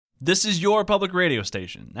This is your public radio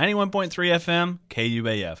station, 91.3 FM,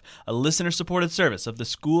 KUAF, a listener-supported service of the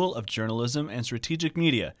School of Journalism and Strategic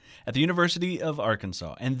Media at the University of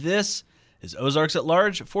Arkansas. And this is Ozarks at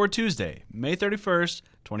Large for Tuesday, May 31st,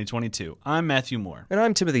 2022. I'm Matthew Moore. And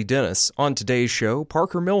I'm Timothy Dennis. On today's show,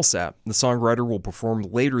 Parker Millsap, the songwriter, will perform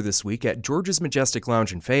later this week at George's Majestic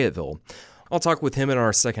Lounge in Fayetteville. I'll talk with him in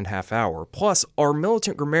our second half hour. Plus, our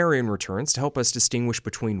militant grammarian returns to help us distinguish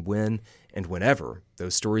between when and whenever.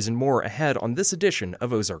 Those stories and more ahead on this edition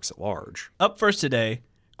of Ozarks at Large. Up first today,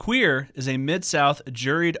 Queer is a Mid-South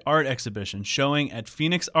juried art exhibition showing at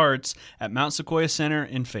Fenix Arts at Mount Sequoia Center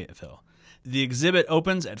in Fayetteville. The exhibit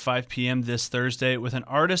opens at 5 p.m. this Thursday with an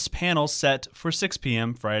artist's panel set for 6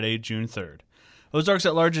 p.m. Friday, June 3rd. Ozarks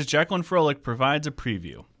at Large's Jacqueline Froelich provides a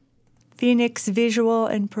preview. Phoenix Visual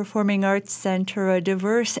and Performing Arts Center, a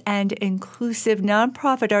diverse and inclusive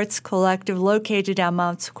nonprofit arts collective located on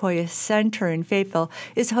Mount Sequoia Center in Fayetteville,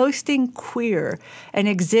 is hosting Queer, an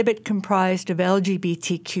exhibit comprised of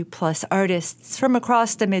LGBTQ+ artists from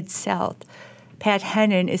across the Mid-South. Pat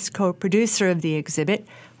Hennon is co-producer of the exhibit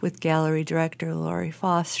with gallery director Laurie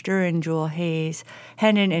Foster and Jewel Hayes.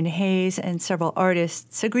 Hennon and Hayes and several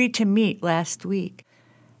artists agreed to meet last week.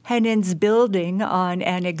 Hennon's building on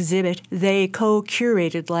an exhibit they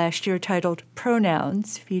co-curated last year titled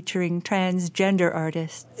Pronouns, featuring transgender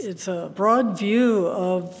artists. It's a broad view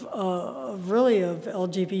of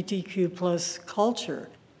LGBTQ plus culture.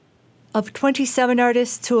 Of 27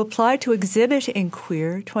 artists who applied to exhibit in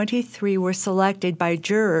Queer, 23 were selected by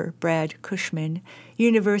juror Brad Cushman,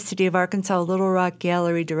 University of Arkansas Little Rock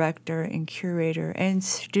Gallery director and curator and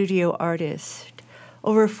studio artist.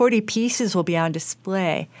 Over 40 pieces will be on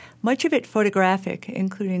display, much of it photographic,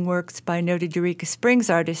 including works by noted Eureka Springs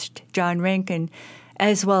artist John Rankin,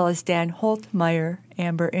 as well as Dan Holtmeyer,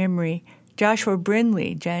 Amber Emery, Joshua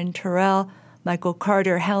Brindley, Jen Terrell, Michael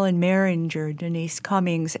Carter, Helen Maringer, Denise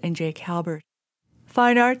Cummings, and Jake Halbert.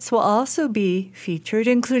 Fine arts will also be featured,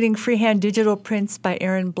 including freehand digital prints by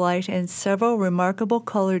Aaron Blight and several remarkable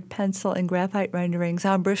colored pencil and graphite renderings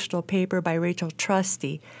on Bristol paper by Rachel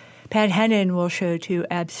Trusty. Pat Hennon will show 2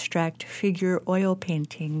 abstract figure oil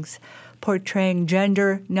paintings portraying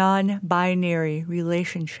gender non-binary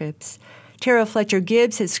relationships. Tara Fletcher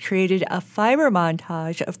Gibbs has created a fiber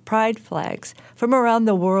montage of pride flags from around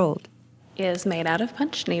the world. It is made out of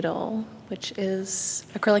punch needle, which is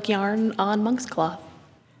acrylic yarn on monk's cloth.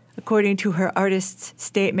 According to her artist's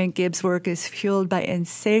statement, Gibbs' work is fueled by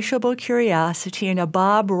insatiable curiosity and a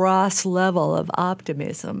Bob Ross level of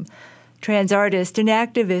optimism. Trans artist and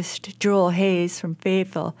activist Jewel Hayes from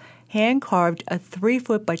Fayetteville hand-carved a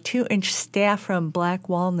 3-foot by 2-inch staff from black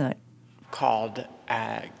walnut. Called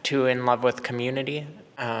Two in Love with Community.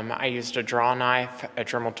 I used a draw knife, a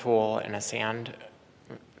Dremel tool, and a sand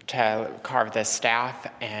to carve this staff,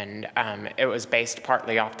 and it was based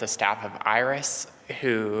partly off the staff of Iris,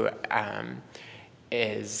 who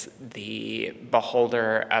is the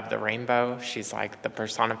beholder of the rainbow. She's like the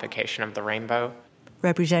personification of the rainbow.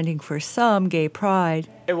 Representing for some gay pride.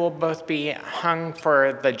 It will both be hung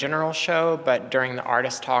for the general show, but during the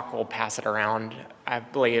artist talk, we'll pass it around, I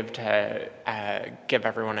believe, to give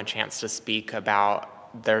everyone a chance to speak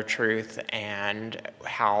about their truth and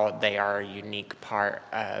how they are a unique part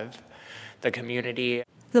of the community.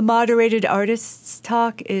 The moderated artists'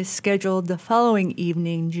 talk is scheduled the following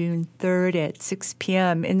evening, June 3rd at 6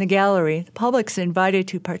 p.m. in the gallery. The public's invited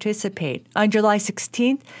to participate. On July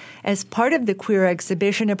 16th, as part of the Queer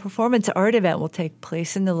exhibition, a performance art event will take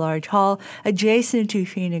place in the large hall adjacent to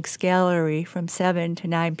Phoenix Gallery from 7 to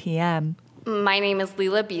 9 p.m. My name is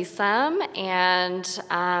Leela Beesam, and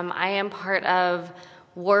I am part of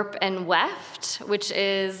Warp and Weft, which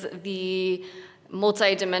is the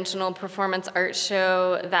multi-dimensional performance art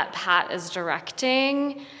show that Pat is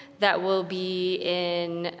directing that will be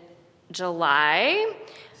in July.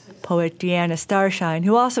 Poet Deanna Starshine,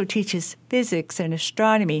 who also teaches physics and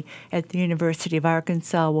astronomy at the University of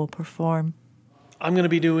Arkansas, will perform. I'm going to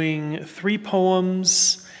be doing 3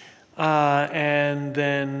 poems, and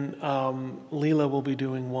then Leela will be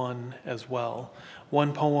doing 1 as well.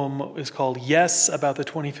 One poem is called Yes, about the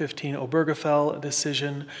 2015 Obergefell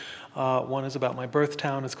decision. One is about my birth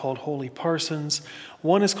town. It's called Holy Parsons.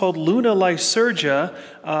 One is called Luna Lysergia,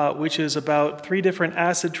 which is about 3 different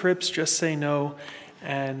acid trips, Just Say No.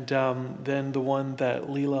 And then the one that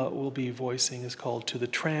Leela will be voicing is called To the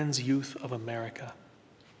Trans Youth of America.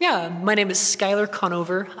 Yeah, my name is Skylar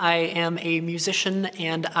Conover. I am a musician,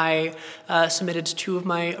 and I submitted 2 of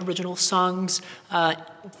my original songs,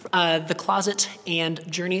 The Closet and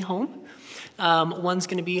Journey Home. One's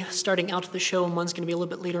going to be starting out the show, and one's going to be a little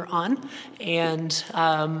bit later on. And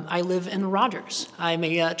I live in Rogers. I'm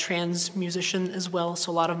a trans musician as well,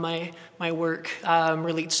 so a lot of my work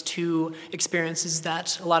relates to experiences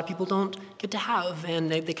that a lot of people don't get to have,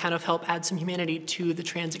 and they kind of help add some humanity to the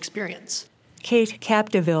trans experience. Kate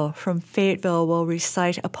Capdeville from Fayetteville will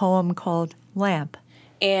recite a poem called Lamp.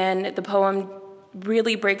 And the poem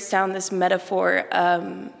really breaks down this metaphor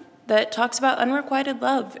that talks about unrequited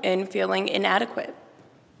love and feeling inadequate.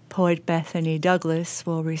 Poet Bethany Douglas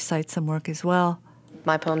will recite some work as well.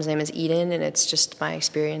 My poem's name is Eden, and it's just my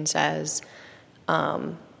experience as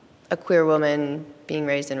a queer woman being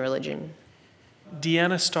raised in religion.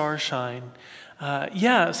 Deanna Starshine.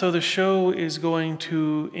 So the show is going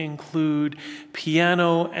to include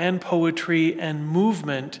piano and poetry and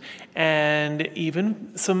movement and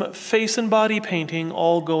even some face and body painting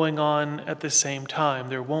all going on at the same time.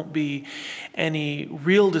 There won't be any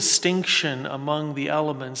real distinction among the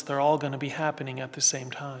elements. They're all going to be happening at the same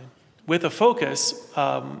time. With a focus,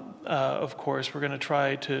 of course, we're going to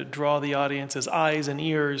try to draw the audience's eyes and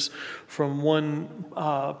ears from one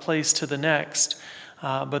place to the next.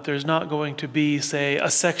 But there's not going to be, say, a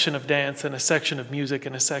section of dance and a section of music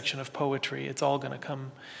and a section of poetry. It's all going to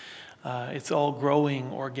come, it's all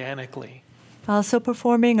growing organically. Also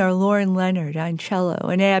performing are Lauren Leonard on cello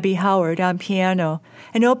and Abby Howard on piano.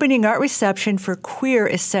 An opening art reception for Queer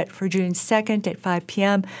is set for June 2nd at 5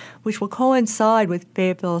 p.m., which will coincide with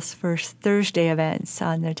Fayetteville's first Thursday events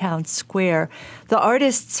on the town square. The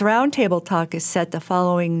Artists' Roundtable Talk is set the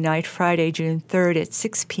following night, Friday, June 3rd at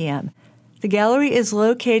 6 p.m. The gallery is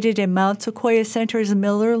located in Mount Sequoia Center's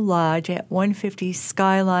Miller Lodge at 150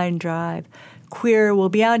 Skyline Drive. Queer will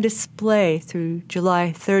be on display through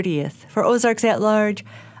July 30th. For Ozarks at Large,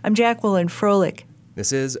 I'm Jacqueline Froelich.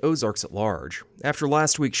 This is Ozarks at Large. After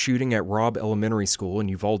last week's shooting at Robb Elementary School in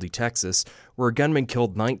Uvalde, Texas, where a gunman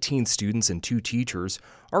killed 19 students and 2 teachers,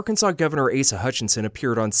 Arkansas Governor Asa Hutchinson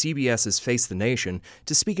appeared on CBS's Face the Nation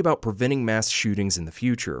to speak about preventing mass shootings in the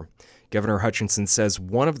future. Governor Hutchinson says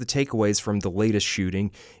one of the takeaways from the latest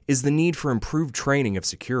shooting is the need for improved training of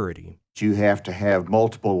security. You have to have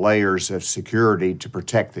multiple layers of security to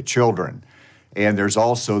protect the children. And there's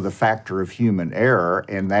also the factor of human error,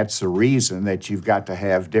 and that's the reason that you've got to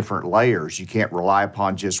have different layers. You can't rely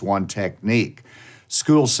upon just one technique.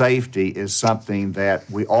 School safety is something that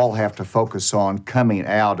we all have to focus on coming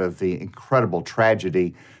out of the incredible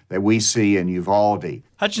tragedy that we see in Uvalde.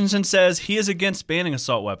 Hutchinson says he is against banning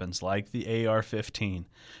assault weapons like the AR-15.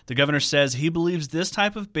 The governor says he believes this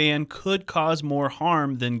type of ban could cause more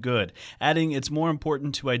harm than good, adding it's more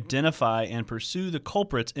important to identify and pursue the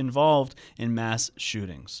culprits involved in mass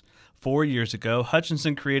shootings. 4 years ago,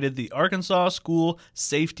 Hutchinson created the Arkansas School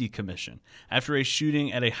Safety Commission after a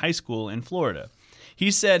shooting at a high school in Florida.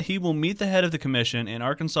 He said he will meet the head of the commission and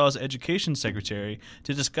Arkansas's education secretary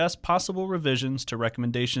to discuss possible revisions to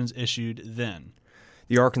recommendations issued then.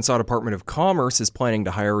 The Arkansas Department of Commerce is planning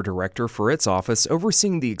to hire a director for its office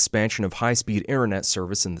overseeing the expansion of high-speed internet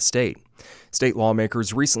service in the state. State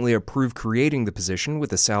lawmakers recently approved creating the position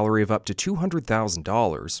with a salary of up to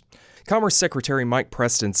 $200,000. Commerce Secretary Mike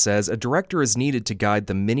Preston says a director is needed to guide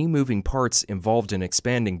the many moving parts involved in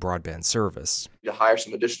expanding broadband service. To hire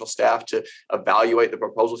some additional staff to evaluate the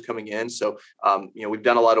proposals coming in. So, we've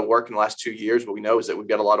done a lot of work in the last 2 years. What we know is that we've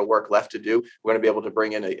got a lot of work left to do. We're going to be able to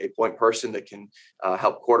bring in a point person that can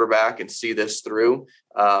help quarterback and see this through.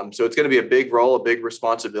 So it's going to be a big role, a big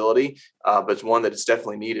responsibility, but it's one that is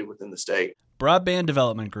definitely needed within the state. Broadband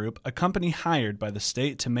Development Group, a company hired by the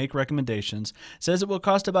state to make recommendations, says it will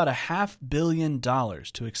cost about $500 million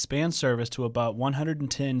to expand service to about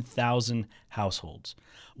 110,000 households.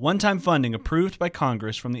 One-time funding approved by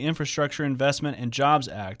Congress from the Infrastructure Investment and Jobs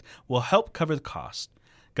Act will help cover the cost.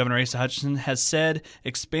 Governor Asa Hutchinson has said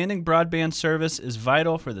expanding broadband service is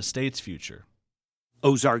vital for the state's future.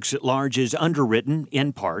 Ozarks at Large is underwritten,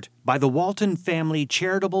 in part, by the Walton Family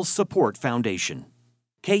Charitable Support Foundation.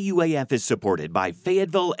 KUAF is supported by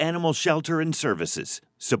Fayetteville Animal Shelter and Services,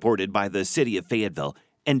 supported by the City of Fayetteville,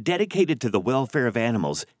 and dedicated to the welfare of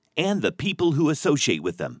animals and the people who associate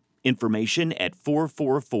with them. Information at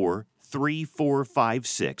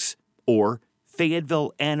 444-3456 or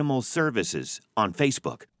Fayetteville Animal Services on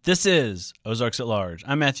Facebook. This is Ozarks at Large.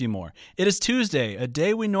 I'm Matthew Moore. It is Tuesday, a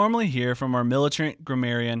day we normally hear from our militant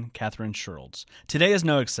grammarian, Catherine Schurls. Today is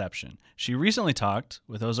no exception. She recently talked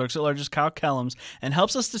with Ozarks at Large's Kyle Kellums and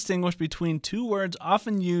helps us distinguish between two words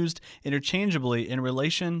often used interchangeably in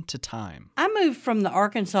relation to time. I moved from the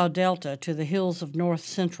Arkansas Delta to the hills of north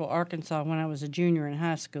central Arkansas when I was a junior in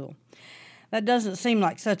high school. That doesn't seem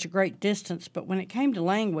like such a great distance, but when it came to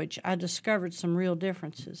language, I discovered some real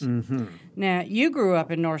differences. Mm-hmm. Now, you grew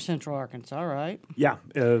up in north central Arkansas, right? Yeah,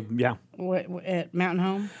 yeah. At Mountain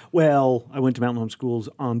Home? Well, I went to Mountain Home Schools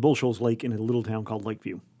on Bull Shoals Lake in a little town called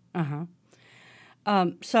Lakeview. Uh-huh.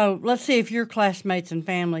 So let's see if your classmates and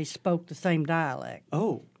family spoke the same dialect.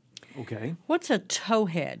 Oh, okay. What's a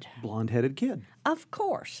towhead? Blonde-headed kid. Of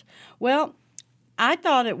course. Well, I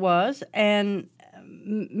thought it was, and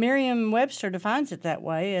Merriam-Webster defines it that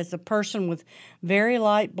way, as a person with very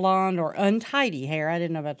light blonde or untidy hair. I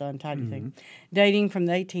didn't know about the untidy thing. Dating from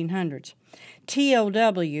the 1800s.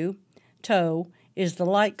 TOW, tow, is the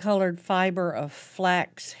light-colored fiber of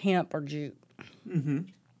flax, hemp, or jute. Mm-hmm.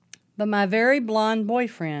 But my very blonde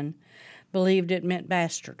boyfriend believed it meant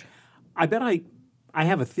bastard. I bet I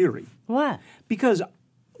have a theory. What? Because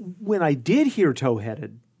when I did hear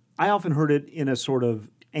tow-headed, I often heard it in a sort of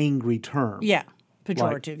angry term. Yeah,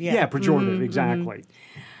 pejorative, yeah. Yeah, pejorative, exactly.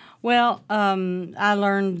 Well, I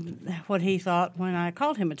learned what he thought when I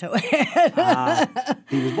called him a towhead.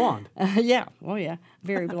 He was blonde. Yeah, oh yeah,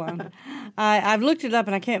 very blonde. I've looked it up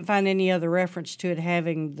and I can't find any other reference to it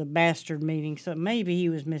having the bastard meaning, so maybe he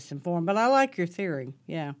was misinformed, but I like your theory,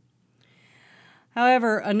 yeah.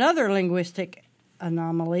 However, another linguistic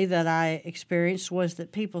anomaly that I experienced was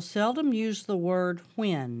that people seldom use the word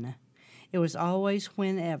when. It was always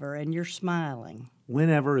whenever, and you're smiling.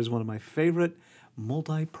 Whenever is one of my favorite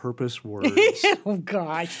multi-purpose words. Oh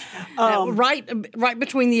gosh! Right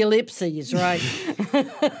between the ellipses, right?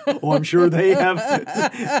 Oh, I'm sure they have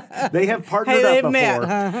partnered up before.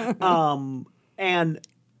 Met, huh? And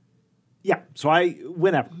yeah, so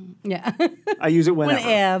whenever. Yeah, I use it whenever.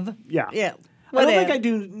 Whenever. Yeah. Yeah. I don't think I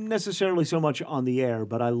do necessarily so much on the air,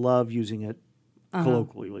 but I love using it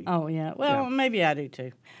colloquially. Oh, yeah. Well, maybe I do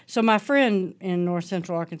too. So my friend in north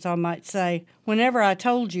central Arkansas might say, whenever I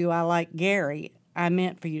told you I like Gary, I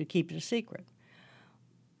meant for you to keep it a secret.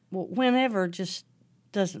 Well, whenever just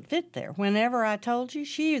doesn't fit there. Whenever I told you,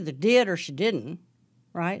 she either did or she didn't,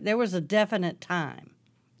 right? There was a definite time.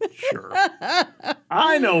 Sure.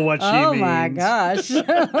 I know what she means. Oh, my gosh.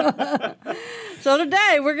 So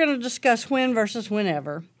today we're going to discuss when versus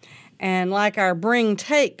whenever. And like our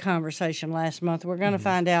bring-take conversation last month, we're going to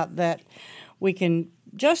find out that we can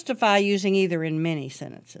justify using either in many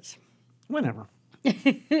sentences. Whenever.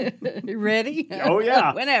 Ready? Oh,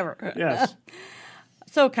 yeah. Whenever. Yes.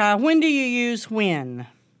 So, Kyle, when do you use when?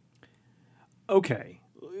 Okay.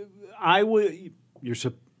 You're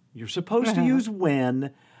supposed to use when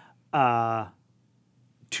to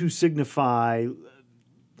signify,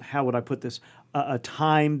 how would I put this, a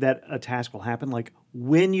time that a task will happen. Like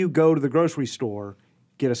when you go to the grocery store,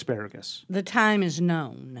 get asparagus. The time is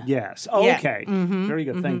known. Yes. Oh, yeah. Okay. Mm-hmm. Very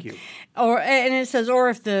good. Mm-hmm. Thank you. And it says, or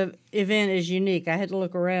if the event is unique. I had to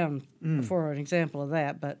look around for an example of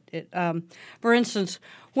that. But for instance,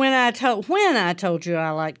 when I told you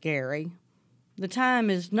I like Gary, the time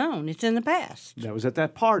is known. It's in the past. That was at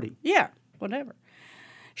that party. Yeah. Whatever.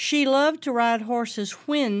 She loved to ride horses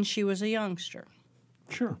when she was a youngster.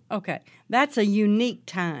 Sure. Okay. That's a unique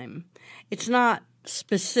time. It's not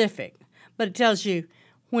specific, but it tells you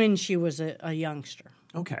when she was a youngster.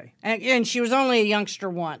 Okay. And she was only a youngster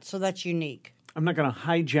once, so that's unique. I'm not going to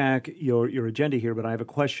hijack your agenda here, but I have a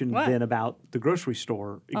question What? then about the grocery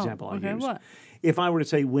store example I used. What? If I were to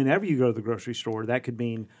say whenever you go to the grocery store, that could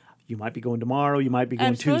mean you might be going tomorrow, you might be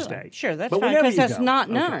going Absolutely. Tuesday. Sure, that's but fine, whenever because you that's go. not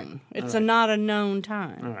Okay. known. It's All right. not a known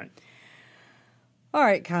time. All right. All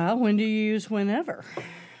right, Kyle, when do you use whenever?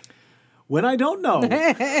 When I don't know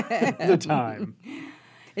the time.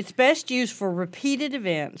 It's best used for repeated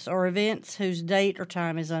events or events whose date or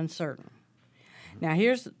time is uncertain. Now,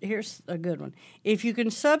 here's a good one. If you can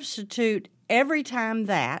substitute every time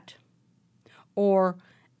that or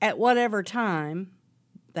at whatever time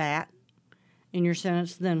that in your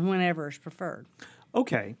sentence, then whenever is preferred.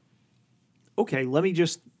 Okay,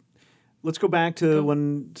 let's go back to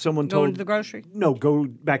when someone told... Going to the grocery? No, go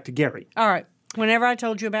back to Gary. All right. Whenever I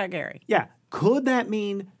told you about Gary. Yeah. Could that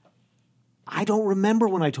mean I don't remember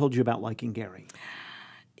when I told you about liking Gary?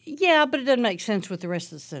 Yeah, but it doesn't make sense with the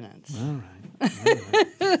rest of the sentence. All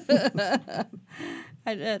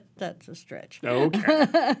right. That's a stretch.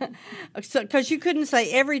 Okay. Because you couldn't say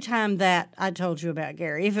every time that I told you about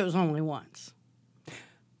Gary if it was only once.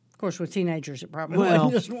 Of course, with teenagers, it probably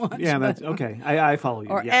wasn't just once. Yeah, that's okay. I follow you.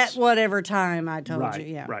 Or yes. at whatever time I told right,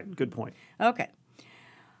 you. Yeah. Right. Good point. Okay.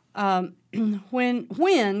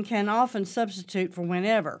 When can often substitute for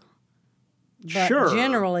whenever, but sure.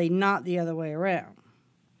 generally not the other way around.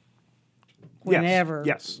 Whenever.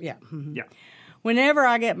 Yes. Yeah. Mm-hmm. Yeah. Whenever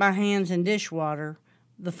I get my hands in dishwater,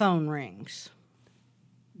 the phone rings.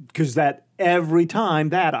 Because that every time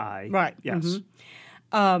that I. Right. Yes.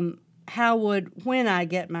 How would when I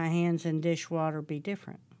get my hands in dishwater be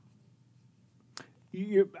different?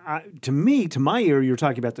 To my ear, you're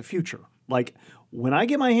talking about the future. Like, when I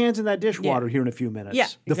get my hands in that dishwater here in a few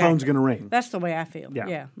minutes, the phone's going to ring. That's the way I feel.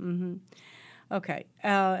 Yeah. Okay.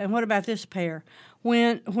 And what about this pair?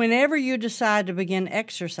 Whenever you decide to begin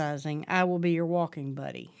exercising, I will be your walking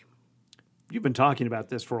buddy. You've been talking about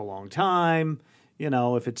this for a long time.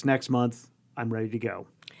 If it's next month, I'm ready to go.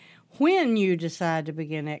 When you decide to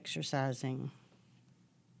begin exercising.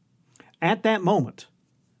 At that moment,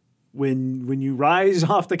 when you rise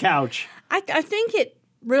off the couch. I think it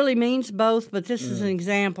really means both, but this is an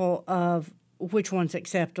example of which one's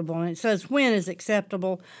acceptable. And it says when is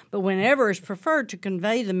acceptable, but whenever is preferred to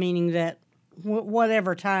convey the meaning that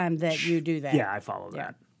whatever time that you do that. Yeah, I follow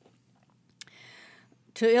that.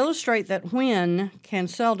 To illustrate that when can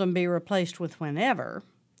seldom be replaced with whenever,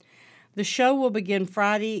 the show will begin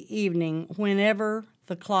Friday evening whenever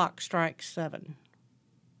the clock strikes 7.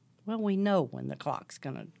 Well, we know when the clock's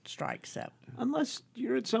going to strike 7. Unless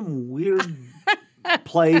you're at some weird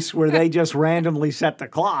place where they just randomly set the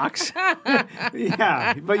clocks.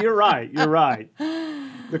 Yeah, but you're right.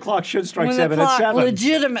 The clock should strike 7 at 7. When the clock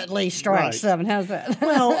legitimately strikes 7. How's that?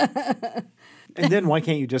 Well, and then why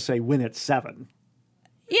can't you just say when it's 7?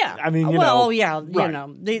 Yeah. I mean,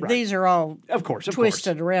 these are all of course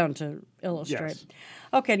twisted around to illustrate. Yes.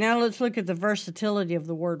 Okay, now let's look at the versatility of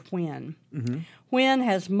the word when. Mm-hmm. When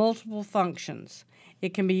has multiple functions.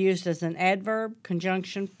 It can be used as an adverb,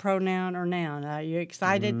 conjunction, pronoun, or noun. Are you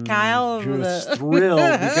excited, Kyle? Just thrilled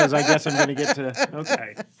because I guess I'm going to get to.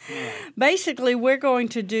 Okay. Right. Basically, we're going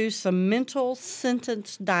to do some mental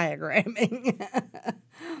sentence diagramming.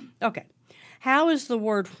 Okay. How is the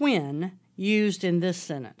word when used in this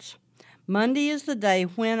sentence? Monday is the day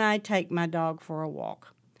when I take my dog for a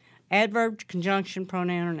walk. Adverb, conjunction,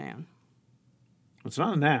 pronoun, or noun? It's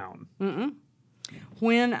not a noun. Mm-mm.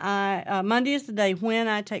 Monday is the day when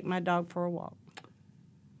I take my dog for a walk.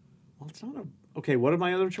 Well, it's not a... Okay, what are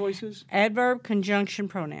my other choices? Adverb, conjunction,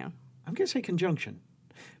 pronoun. I'm going to say conjunction.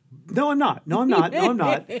 No, I'm not.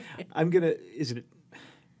 I'm going to... Is it...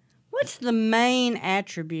 What's the main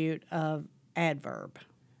attribute of adverb?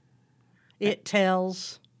 It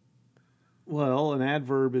tells... Well, an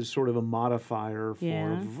adverb is sort of a modifier for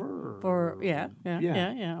a verb. Or an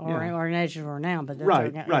adjective or a noun, but that's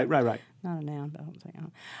right. Not a noun, but I don't think.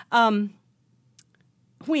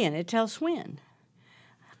 When it tells when.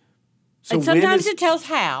 So and sometimes it tells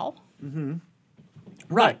how. Mm-hmm.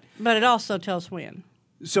 Right, but it also tells when.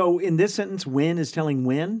 So in this sentence, when is telling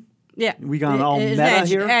when. Yeah, we got all meta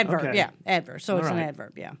here. Adverb, okay. yeah, adverb. So it's an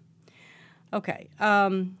adverb, yeah. Okay.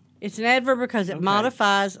 It's an adverb because it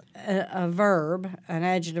modifies a verb, an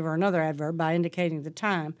adjective or another adverb, by indicating the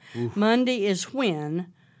time. Oof. Monday is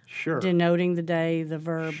when, denoting the day the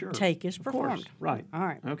verb take is performed. Right. All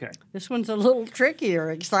right. Okay. This one's a little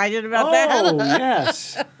trickier. Excited about that? Oh,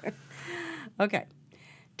 yes. Okay.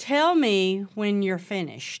 Tell me when you're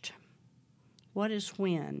finished. What is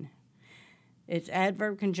when? It's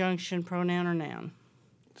adverb, conjunction, pronoun, or noun.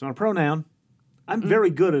 It's not a pronoun. I'm very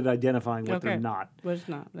good at identifying what they're not. Well, it's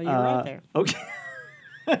not. You're right there. Okay.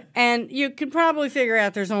 And you could probably figure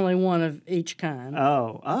out there's only one of each kind.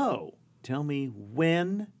 Oh. Tell me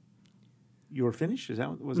when you're finished. Was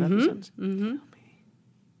that the sentence? Mm-hmm.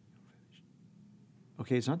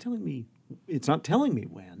 Okay, it's not telling me. It's not telling me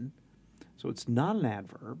when. So it's not an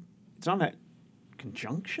adverb. It's not a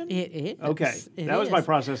conjunction. It is. Okay, that was my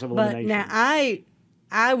process of elimination. But now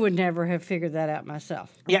I would never have figured that out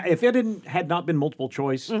myself. Yeah, if it had not been multiple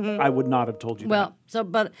choice, I would not have told you that.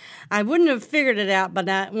 But I wouldn't have figured it out,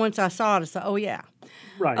 but once I saw it, I said, oh, yeah.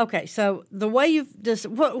 Right. Okay, so the way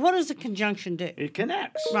what does a conjunction do? It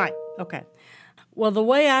connects. Right, okay. Well, the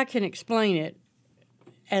way I can explain it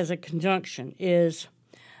as a conjunction is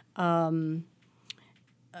a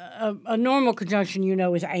normal conjunction,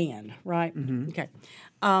 is and, right? Mm-hmm. Okay.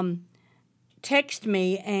 Text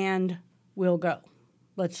me and we'll go.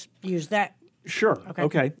 Let's use that. Sure.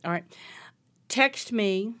 Okay. All right. Text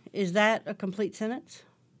me, is that a complete sentence?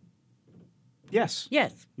 Yes.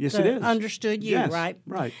 Yes. Yes, So it is. Understood you, yes. right?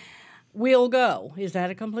 Right. We'll go. Is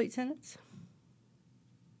that a complete sentence?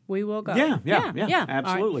 We will go. Yeah.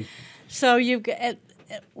 Absolutely. Right. So you've got,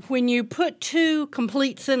 when you put two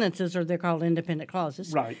complete sentences, or they're called independent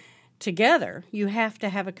clauses, right, together, you have to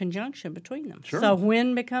have a conjunction between them. Sure. So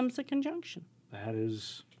when becomes a conjunction? That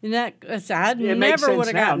is... I never would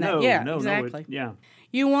have gotten that. Yeah, exactly. Yeah.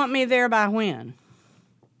 You want me there by when?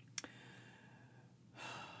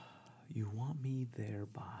 You want me there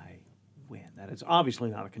by when? That is obviously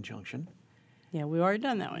not a conjunction. Yeah, we already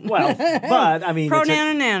done that one. Well, but, I mean... Pronoun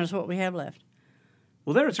and noun is what we have left.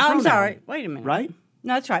 Well, there's a pronoun. I'm sorry. Wait a minute. Right?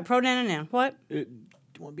 No, that's right. Pronoun and noun. What? Do you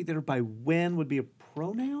want to be there by when would be a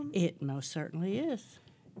pronoun? It most certainly is.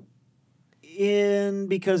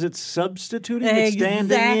 Because it's substituting, it's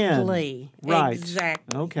standing in. Exactly. Right.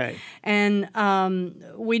 Exactly. Okay. And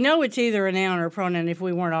we know it's either a noun or a pronoun if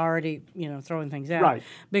we weren't already, throwing things out. Right.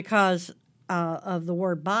 Because of the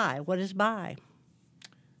word by. What is by?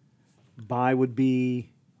 By would be,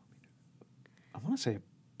 I want to say a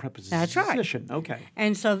preposition. That's right. Okay.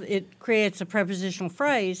 And so it creates a prepositional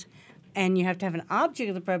phrase, and you have to have an object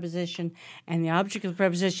of the preposition, and the object of the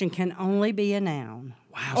preposition can only be a noun.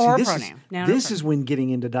 Wow. Or See, a pronoun. This is when getting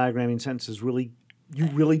into diagramming sentences really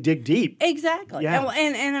dig deep. Exactly. Yeah.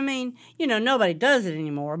 And I mean, nobody does it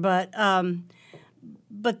anymore, but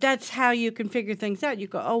that's how you can figure things out. You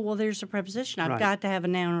go, oh, well, there's a preposition. I've got to have a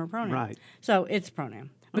noun or a pronoun. Right. So it's a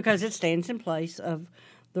pronoun because it stands in place of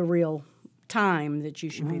the real time that you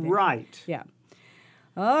should be there. Right. Yeah.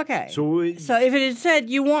 Okay. So if it had said,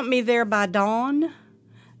 you want me there by dawn,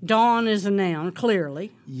 dawn is a noun,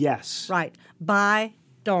 clearly. Yes. Right. By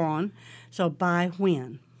dawn. So by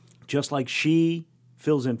when? Just like she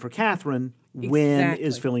fills in for Catherine, when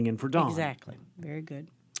is filling in for Dawn. Exactly. Very good.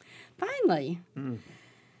 Finally,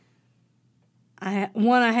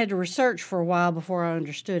 one I had to research for a while before I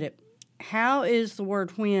understood it. How is the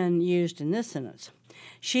word when used in this sentence?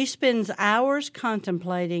 She spends hours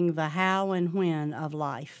contemplating the how and when of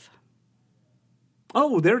life.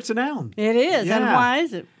 Oh, there's a noun. It is. Yeah. And why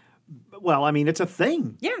is it? Well, I mean, it's a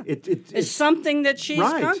thing. Yeah. It's something that she's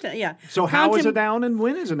right. So how is a noun and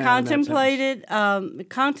when is a noun?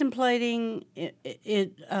 Contemplating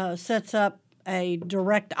it sets up a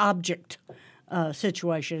direct object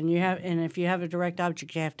situation. And if you have a direct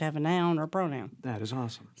object, you have to have a noun or a pronoun. That is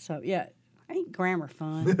awesome. So, yeah. Ain't grammar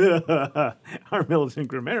fun? Our militant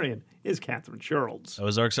grammarian is Catherine Sherrills.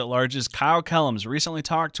 Ozarks at Large's Kyle Kellums recently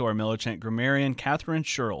talked to our militant grammarian Catherine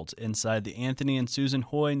Sherrills inside the Anthony and Susan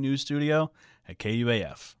Hoy News Studio at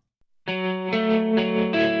KUAF.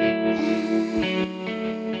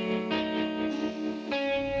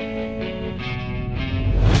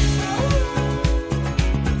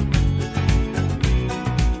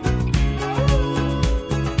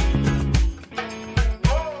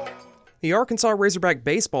 The Arkansas Razorback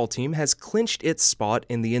baseball team has clinched its spot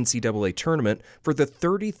in the NCAA tournament for the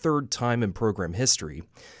 33rd time in program history.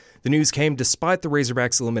 The news came despite the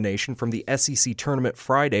Razorbacks' elimination from the SEC tournament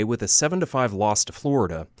Friday with a 7-5 loss to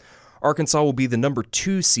Florida. Arkansas will be the number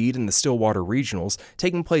 2 seed in the Stillwater Regionals,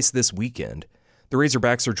 taking place this weekend. The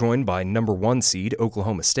Razorbacks are joined by number 1 seed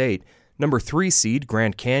Oklahoma State, number 3 seed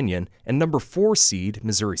Grand Canyon, and number 4 seed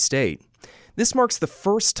Missouri State. This marks the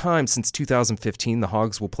first time since 2015 the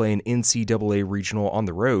Hogs will play an NCAA regional on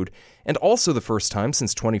the road, and also the first time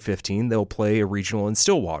since 2015 they'll play a regional in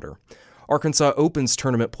Stillwater. Arkansas opens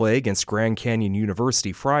tournament play against Grand Canyon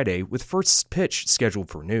University Friday, with first pitch scheduled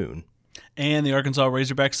for noon. And the Arkansas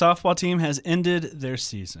Razorback softball team has ended their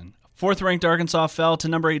season. Fourth-ranked Arkansas fell to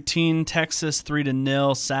number 18 Texas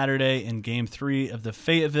 3-0 Saturday in Game 3 of the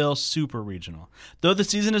Fayetteville Super Regional. Though the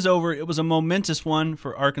season is over, it was a momentous one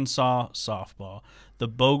for Arkansas softball. The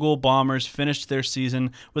Bogle Bombers finished their season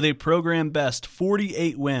with a program best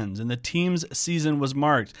 48 wins, and the team's season was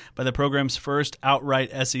marked by the program's first outright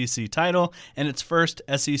SEC title and its first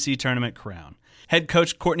SEC tournament crown. Head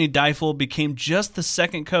coach Courtney Deifel became just the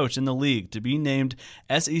second coach in the league to be named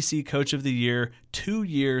SEC Coach of the Year 2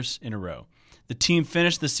 years in a row. The team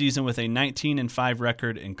finished the season with a 19-5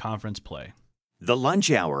 record in conference play. The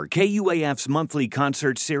Lunch Hour, KUAF's monthly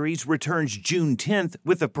concert series, returns June 10th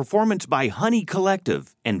with a performance by Honey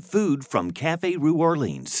Collective and food from Café Rue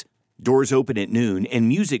Orleans. Doors open at noon and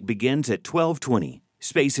music begins at 12:20.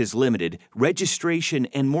 Space is limited. Registration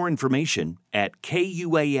and more information at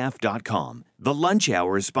KUAF.com. The Lunch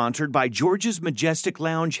Hour is sponsored by George's Majestic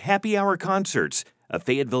Lounge Happy Hour Concerts, a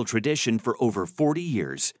Fayetteville tradition for over 40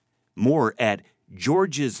 years. More at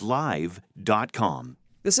georgeslive.com.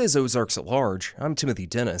 This is Ozarks at Large. I'm Timothy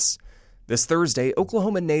Dennis. This Thursday,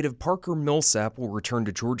 Oklahoma native Parker Millsap will return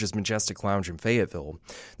to George's Majestic Lounge in Fayetteville.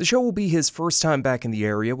 The show will be his first time back in the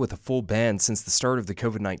area with a full band since the start of the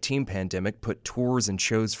COVID-19 pandemic put tours and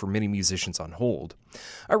shows for many musicians on hold.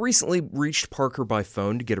 I recently reached Parker by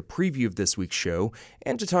phone to get a preview of this week's show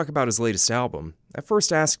and to talk about his latest album. I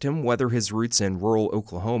first asked him whether his roots in rural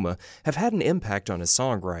Oklahoma have had an impact on his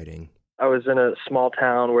songwriting. I was in a small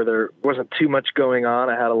town where there wasn't too much going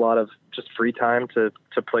on. I had a lot of just free time to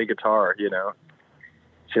play guitar, you know.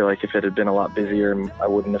 I feel like if it had been a lot busier, I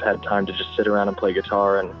wouldn't have had time to just sit around and play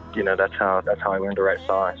guitar. And, you know, that's how I learned to write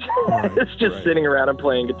songs. It's just sitting around and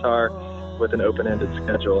playing guitar with an open-ended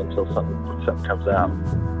schedule until something comes out.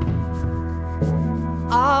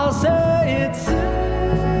 I'll say it's simply,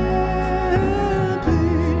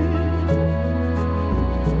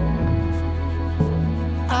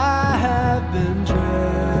 I have been training.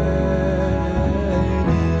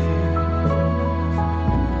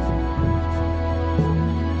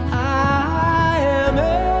 I am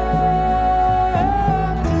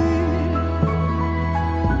empty,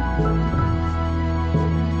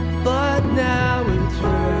 but now it's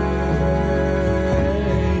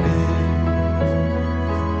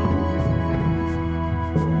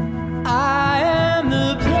I am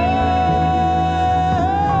the place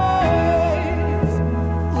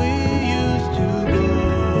we used to go.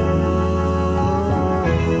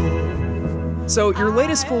 So your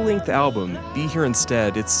latest full-length album, Be Here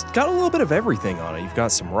Instead, it's got a little bit of everything on it. You've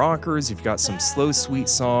got some rockers, you've got some slow, sweet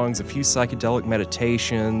songs, a few psychedelic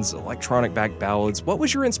meditations, electronic back ballads. What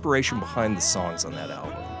was your inspiration behind the songs on that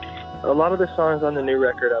album? A lot of the songs on the new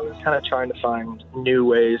record, I was kind of trying to find new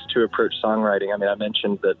ways to approach songwriting. I mean, I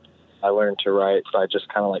mentioned that I learned to write by just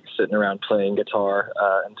kind of like sitting around playing guitar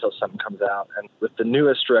until something comes out. And with the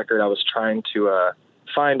newest record, I was trying to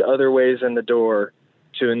find other ways in the door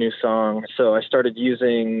to a new song. So I started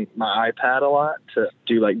using my iPad a lot to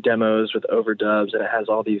do like demos with overdubs, and it has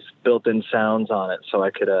all these built-in sounds on it. So I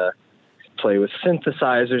could play with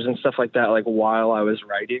synthesizers and stuff like that, like while I was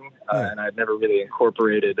writing. And I'd never really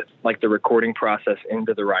incorporated like the recording process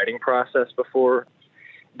into the writing process before.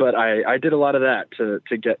 But I did a lot of that to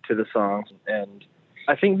get to the songs. And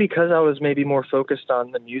I think because I was maybe more focused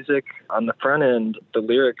on the music on the front end, the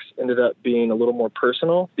lyrics ended up being a little more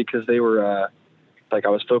personal because they were like I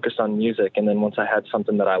was focused on music. And then once I had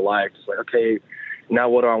something that I liked, it's like, okay, now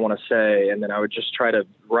what do I want to say? And then I would just try to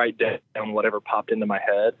write down whatever popped into my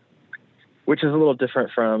head, which is a little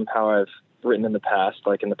different from how I've written in the past.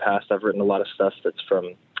 Like in the past, I've written a lot of stuff that's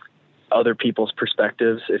from other people's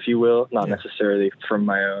perspectives, if you will, not necessarily from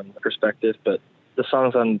my own perspective, but the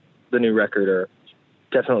songs on the new record are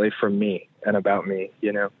definitely from me and about me,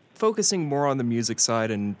 you know. Focusing more on the music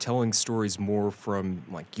side and telling stories more from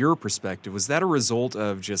like your perspective, was that a result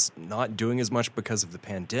of just not doing as much because of the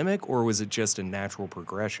pandemic, or was it just a natural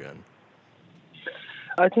progression?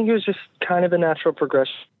 I think it was just kind of a natural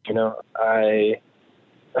progression. You know, I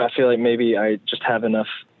feel like maybe I just have enough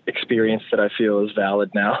experience that I feel is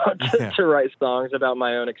valid now to write songs about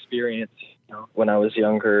my own experience. You know, when I was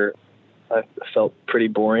younger, I felt pretty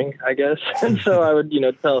boring, I guess. And so I would, you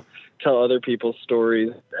know, tell other people's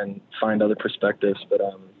stories and find other perspectives. But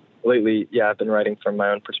lately, I've been writing from my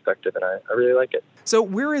own perspective, and I really like it. So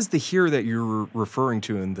where is the here that you're referring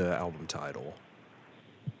to in the album title?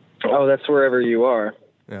 Oh, that's wherever you are.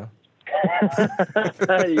 Yeah.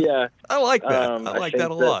 Yeah. I like that. I like that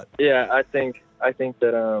a lot. Yeah, I think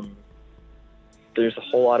that there's a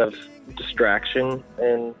whole lot of distraction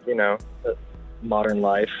in, you know, modern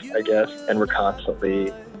life, I guess, and we're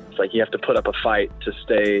constantly, it's like you have to put up a fight to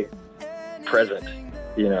stay present,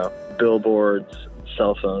 you know, billboards,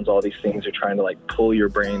 cell phones, all these things are trying to like pull your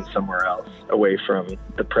brain somewhere else away from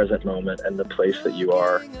the present moment and the place that you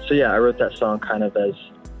are. So yeah, I wrote that song kind of as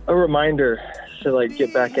a reminder to like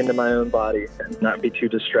get back into my own body and not be too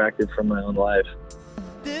distracted from my own life.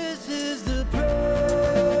 This is the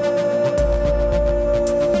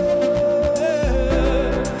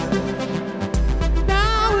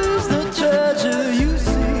now is the treasure you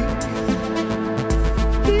seek.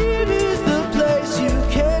 Here is the place you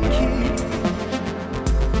can keep.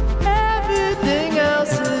 Everything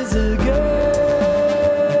else is a guess.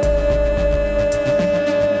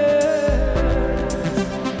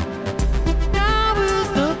 Now is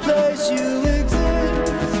the place you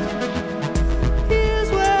exist.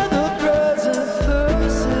 Here's where the present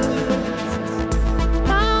persists,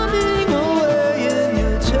 pounding away in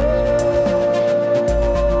your chest.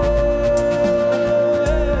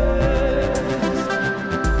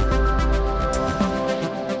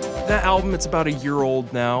 That album, it's about a year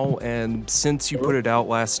old now, and since you put it out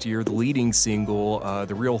last year, the leading single,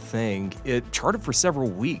 The Real Thing, it charted for several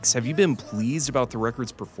weeks. Have you been pleased about the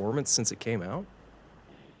record's performance since it came out?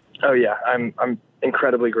 Oh yeah, I'm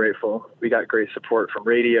incredibly grateful. We got great support from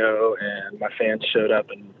radio, and my fans showed up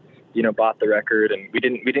and, you know, bought the record. And we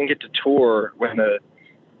didn't get to tour when the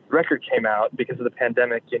record came out because of the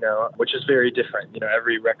pandemic, you know, which is very different. You know,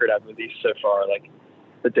 every record I've released so far, like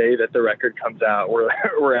the day that the record comes out,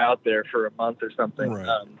 we're out there for a month or something.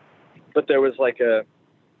 Right. But there was like I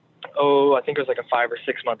think it was like a 5 or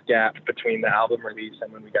 6 month gap between the album release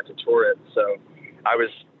and when we got to tour it. So I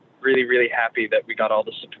was really, really happy that we got all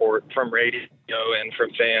the support from radio and from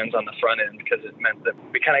fans on the front end, because it meant that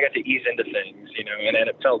we kind of got to ease into things, and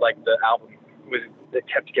it felt like the album it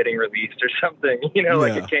kept getting released or something,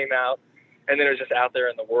 like it came out and then it was just out there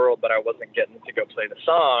in the world, but I wasn't getting to go play the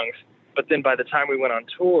songs. But then by the time we went on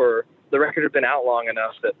tour, the record had been out long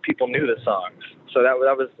enough that people knew the songs. So that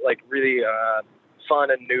was like really fun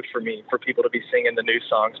and new for me, for people to be singing the new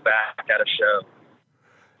songs back at a show.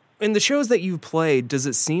 In the shows that you've played, does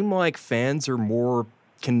it seem like fans are more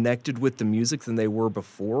connected with the music than they were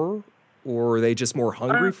before? Or are they just more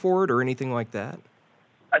hungry for it or anything like that?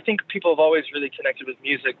 I think people have always really connected with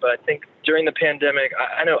music, but I think during the pandemic,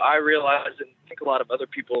 I know I realized, and I think a lot of other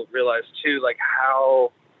people realized too, like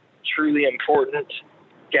how truly important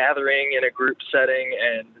gathering in a group setting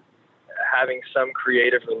and having some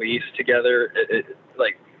creative release together,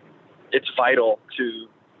 it's vital to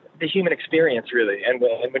the human experience, really. And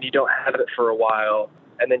when you don't have it for a while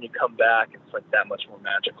and then you come back, it's like that much more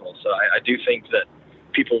magical. So I do think that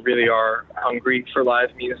people really are hungry for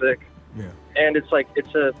live music. Yeah. And it's like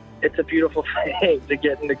it's a beautiful thing to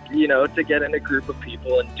get in a group of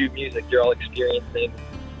people and do music. You're all experiencing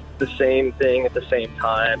the same thing at the same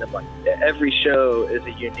time, and like every show is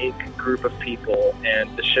a unique group of people,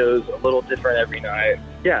 and the show's a little different every night.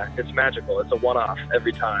 Yeah, it's magical. It's a one-off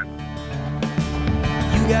every time.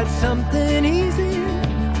 You got something easy,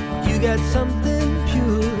 you got something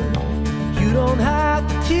pure. You don't have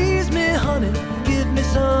to tease me, honey, give me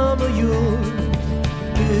some of yours.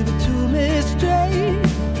 Give it to me straight,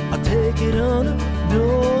 I'll take it on a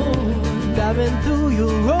no. Diving through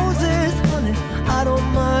your roses, honey, I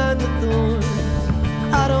don't mind the thorns,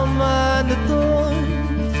 I don't mind the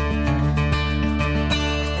thorns.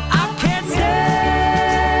 I can't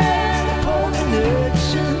stand cold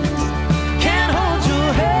connections, can't hold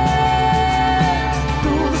your hand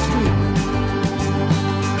through the street.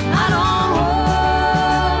 I don't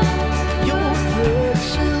want your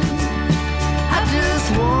affection, I just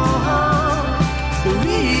want the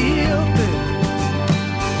real thing.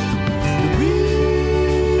 The real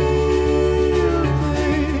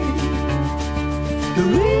thing. The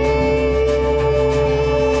real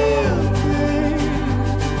thing.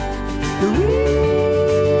 The real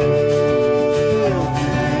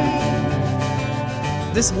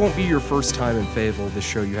thing. This won't be your first time in Fayetteville, this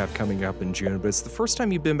show you have coming up in June, but it's the first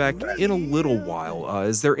time you've been back in a little while.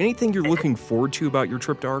 Is there anything you're looking forward to about your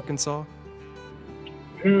trip to Arkansas?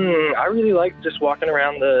 I really like just walking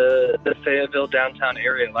around the Fayetteville downtown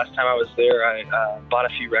area. Last time I was there, I bought a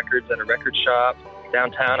few records at a record shop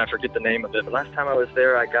downtown. I forget the name of it, but last time I was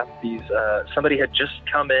there, I got these, somebody had just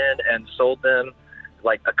come in and sold them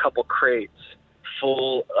like a couple crates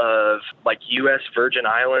full of like U.S. Virgin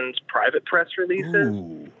Islands private press releases.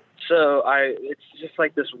 Ooh. So it's just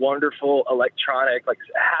like this wonderful electronic, like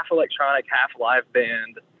half electronic, half live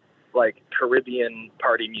band, like Caribbean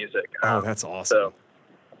party music. Oh, that's awesome. So,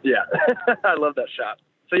 yeah, I love that shop.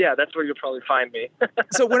 So yeah, that's where you'll probably find me.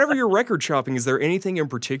 So whenever you're record shopping, is there anything in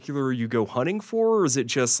particular you go hunting for, or is it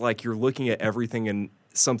just like you're looking at everything and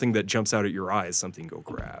something that jumps out at your eyes, something go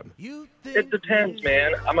grab? It depends,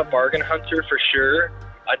 man. I'm a bargain hunter for sure.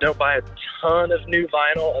 I don't buy a ton of new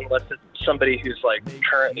vinyl unless it's somebody who's like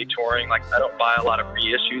currently touring. Like I don't buy a lot of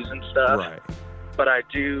reissues and stuff. Right. But I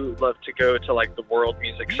do love to go to like the world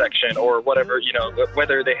music section or whatever, you know,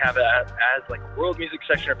 whether they have it as like a world music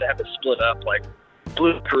section or if they have it split up like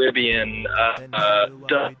Blue Caribbean,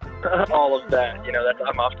 all of that. You know,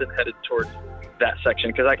 I'm often headed towards that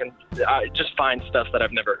section because I just find stuff that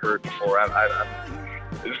I've never heard before. I'm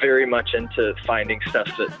very much into finding stuff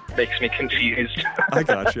that makes me confused. I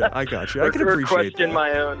gotcha. I can appreciate or question that.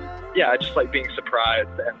 my own. Yeah, I just like being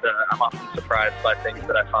surprised, and I'm often surprised by things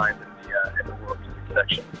that I find in the world music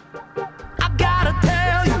section. I gotta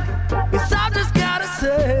tell you, yes, I just gotta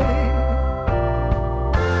say,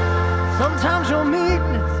 sometimes your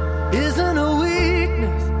meekness isn't a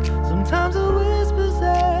weakness. Sometimes a whisper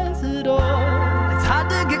says it all. It's hard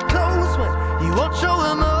to get close when you won't show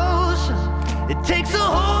emotion. It takes a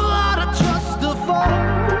whole lot of trust to fall.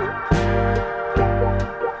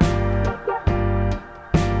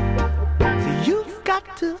 So you've got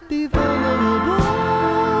to be vulnerable.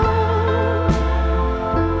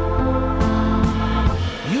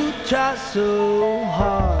 Try so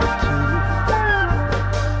hard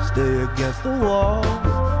to stay against the wall.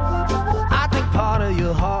 I think part of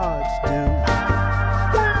your heart's due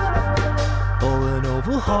or an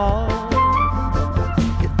overhaul.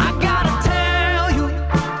 I gotta tell you,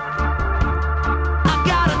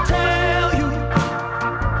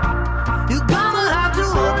 you're gonna have to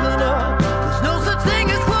open up. There's no such thing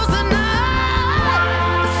as close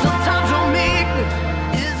enough. Sometimes your meekness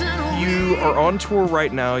isn't are on tour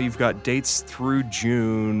right now. You've got dates through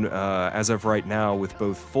June, as of right now, with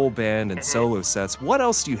both full band and solo sets. What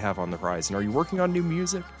else do you have on the horizon? Are you working on new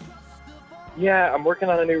music? Yeah, I'm working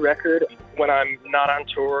on a new record. When I'm not on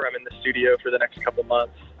tour, I'm in the studio for the next couple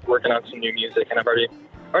months working on some new music, and I've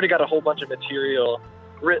already got a whole bunch of material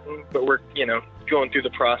written, but we're, going through the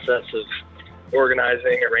process of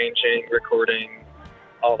organizing, arranging, recording,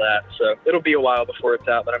 all that. So it'll be a while before it's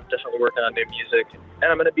out, but I'm definitely working on new music.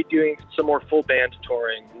 And I'm going to be doing some more full band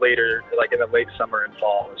touring later, like in the late summer and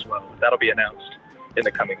fall as well. That'll be announced in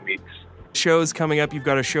the coming weeks. Shows coming up. You've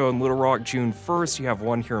got a show in Little Rock June 1st. You have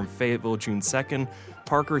one here in Fayetteville June 2nd.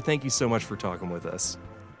 Parker, thank you so much for talking with us.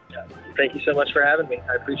 Yeah, thank you so much for having me.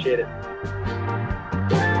 I appreciate it.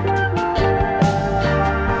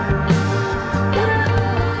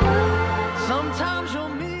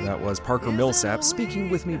 That was Parker Millsap speaking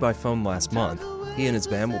with me by phone last month. He and his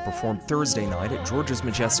band will perform Thursday night at George's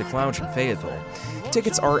Majestic Lounge in Fayetteville.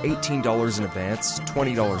 Tickets are $18 in advance,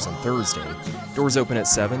 $20 on Thursday. Doors open at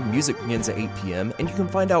 7, music begins at 8 p.m., and you can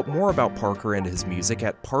find out more about Parker and his music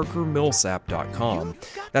at parkermillsap.com.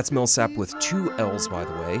 That's Millsap with 2 L's, by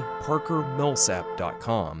the way,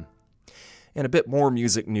 parkermillsap.com. And a bit more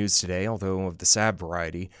music news today, although of the sad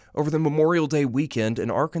variety. Over the Memorial Day weekend,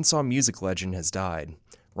 an Arkansas music legend has died.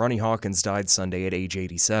 Ronnie Hawkins died Sunday at age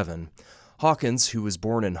 87. Hawkins, who was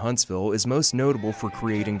born in Huntsville, is most notable for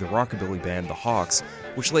creating the rockabilly band The Hawks,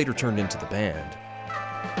 which later turned into the band.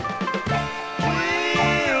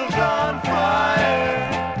 Wheels on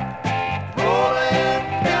fire,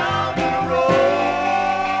 rolling down the road.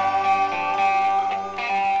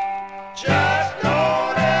 Just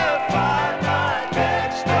don't ever find my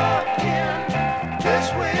next of kin. This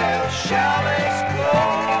wheel shall explode.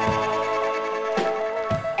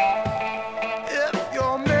 If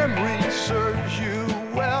your memory serves you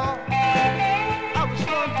well, I was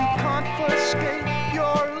going to confiscate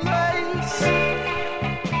your lace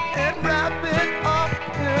and wrap it up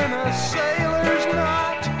in a sailor's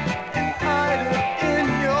knot and hide it in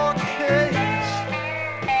your case.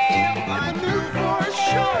 If I knew for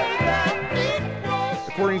sure that it was...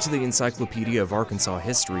 According to the Encyclopedia of Arkansas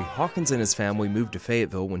History, Hawkins and his family moved to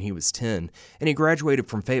Fayetteville when he was 10, and he graduated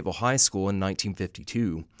from Fayetteville High School in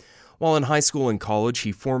 1952. While in high school and college,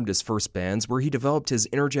 he formed his first bands where he developed his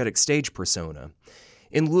energetic stage persona.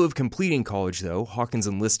 In lieu of completing college, though, Hawkins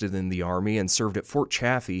enlisted in the Army and served at Fort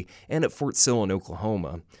Chaffee and at Fort Sill in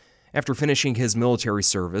Oklahoma. After finishing his military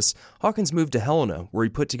service, Hawkins moved to Helena, where he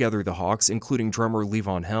put together the Hawks, including drummer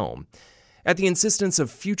Levon Helm. At the insistence of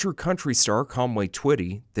future country star Conway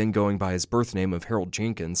Twitty, then going by his birth name of Harold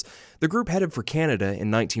Jenkins, the group headed for Canada in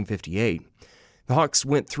 1958. The Hawks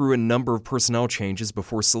went through a number of personnel changes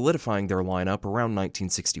before solidifying their lineup around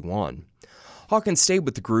 1961. Hawkins stayed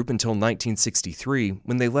with the group until 1963,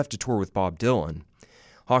 when they left to tour with Bob Dylan.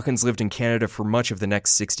 Hawkins lived in Canada for much of the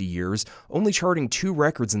next 60 years, only charting 2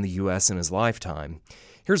 records in the U.S. in his lifetime.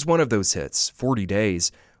 Here's one of those hits, 40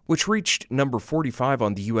 Days, which reached number 45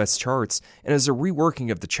 on the U.S. charts and is a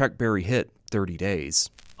reworking of the Chuck Berry hit, 30 Days.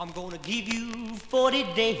 I'm gonna give you 40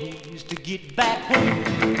 days to get back home.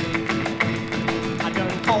 I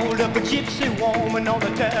done called up a gypsy woman on the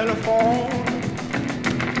telephone.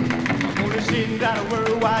 I'm gonna send down a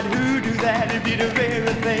worldwide hoodoo that'll be the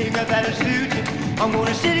very thing that'll suit you. I'm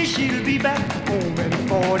gonna say she'll be back home in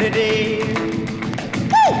 40 days.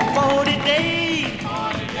 Woo! 40 days!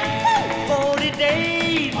 40 days! Woo! 40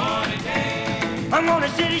 days! 40 days! I'm gonna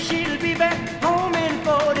say she'll be back home in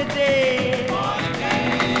 40 days. 40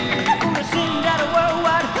 days! I'm gonna send out a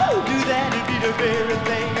worldwide hoodoo that'll be the very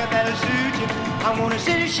thing that'll suit you. I'm gonna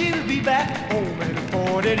say she'll be back home in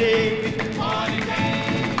 40 days. 40 days!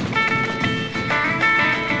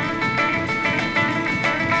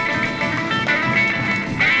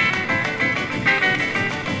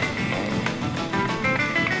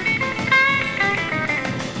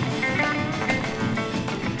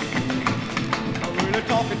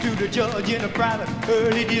 Talking to the judge in a private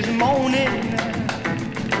early this morning.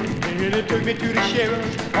 And they took me to the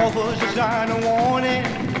sheriff's office to sign a warning.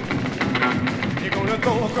 They're gonna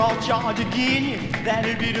go across charge again.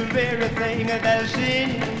 That'll be the very thing that'll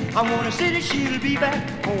send you. I'm gonna say that she'll be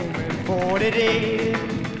back home in 40 days.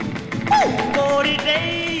 Woo! 40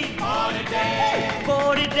 days! 40 days!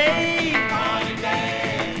 40 days! 40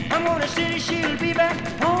 days! I'm gonna say that she'll be back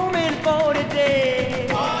home in 40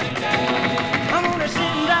 days. 40 days! I'm gonna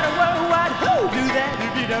send out a worldwide hoodoo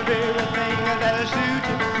that'll be the very thing that'll suit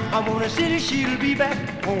you. I'm gonna say that she'll be back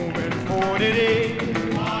home in 40 days.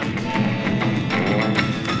 40 days.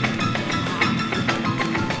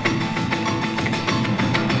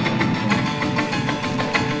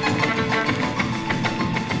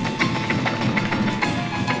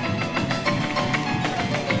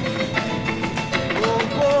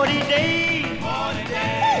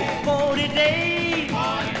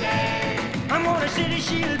 city,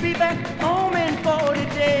 she'll be back home in 40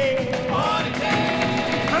 days. 40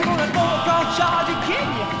 days. I'm gonna go across Georgia,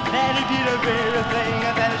 Kenya. That'll be the very thing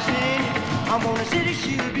I've ever seen. I'm gonna city,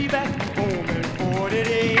 she'll be back home in 40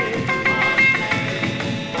 days.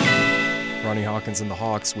 Ronnie Hawkins and the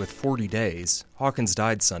Hawks with 40 Days. Hawkins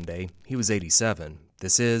died Sunday. He was 87.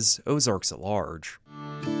 This is Ozarks at Large.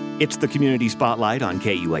 It's the Community Spotlight on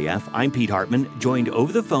KUAF. I'm Pete Hartman, joined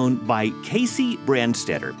over the phone by Casey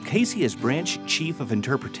Brandstetter. Casey is Branch Chief of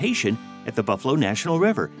Interpretation at the Buffalo National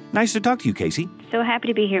River. Nice to talk to you, Casey. So happy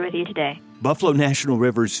to be here with you today. Buffalo National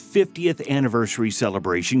River's 50th anniversary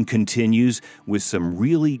celebration continues with some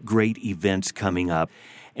really great events coming up.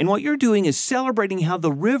 And what you're doing is celebrating how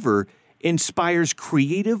the river inspires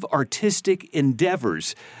creative, artistic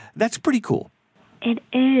endeavors. That's pretty cool. It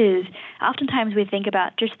is. Oftentimes we think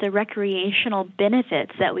about just the recreational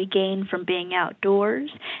benefits that we gain from being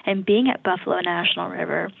outdoors and being at Buffalo National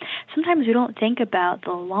River. Sometimes we don't think about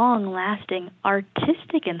the long-lasting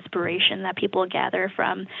artistic inspiration that people gather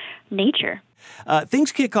from nature.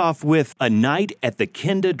 Things kick off with a night at the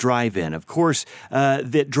Kenda Drive-In. Of course,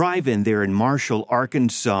 that drive-in there in Marshall,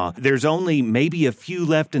 Arkansas, there's only maybe a few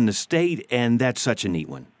left in the state, and that's such a neat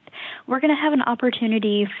one. We're going to have an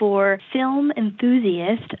opportunity for film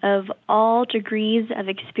enthusiasts of all degrees of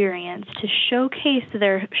experience to showcase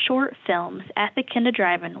their short films at the Kenda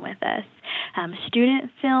Drive-In with us.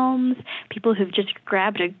 Student films, people who've just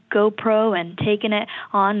grabbed a GoPro and taken it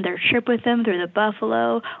on their trip with them through the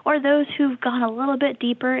Buffalo, or those who've gone a little bit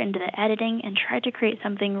deeper into the editing and tried to create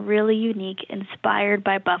something really unique inspired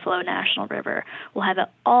by Buffalo National River. We'll have it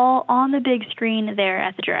all on the big screen there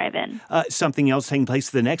at the drive-in. Something else taking place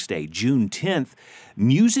the next day, June 10th,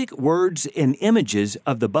 Music, Words, and Images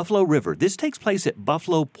of the Buffalo River. This takes place at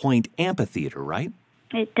Buffalo Point Amphitheater, right?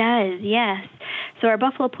 It does, yes. So our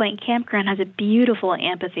Buffalo Point Campground has a beautiful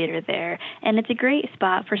amphitheater there, and it's a great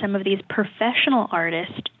spot for some of these professional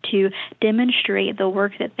artists to demonstrate the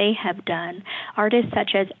work that they have done. Artists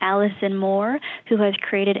such as Allison Moore, who has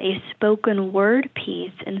created a spoken word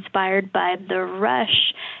piece inspired by the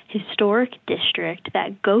Rush Historic District,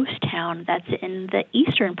 that ghost town that's in the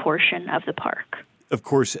eastern portion of the park. Of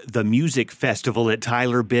course, the music festival at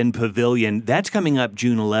Tyler Bend Pavilion, that's coming up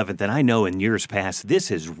June 11th, and I know in years past this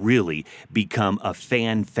has really become a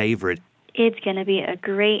fan favorite. It's going to be a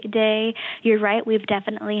great day. You're right, we've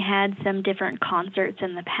definitely had some different concerts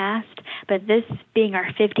in the past, but this being our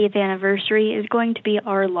 50th anniversary is going to be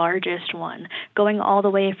our largest one, going all the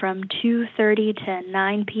way from 2:30 to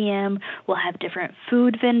 9 p.m. We'll have different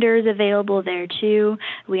food vendors available there too.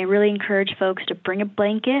 We really encourage folks to bring a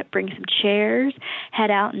blanket, bring some chairs, head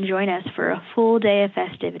out and join us for a full day of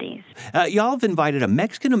festivities. Y'all have invited a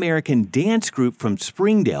Mexican-American dance group from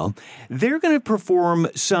Springdale. They're going to perform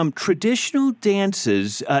some traditional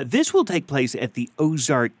dances. This will take place at the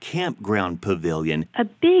Ozark Campground Pavilion. A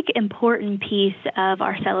big, important piece of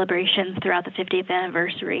our celebrations throughout the 50th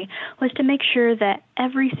anniversary was to make sure that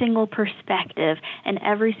every single perspective and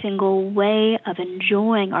every single way of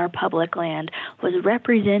enjoying our public land was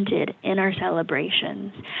represented in our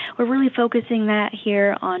celebrations. We're really focusing that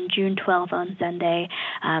here on June 12th on Sunday.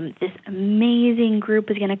 This amazing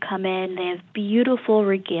group is going to come in. They have beautiful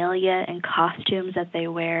regalia and costumes that they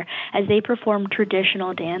wear as they perform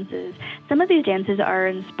traditional dances. Some of these dances are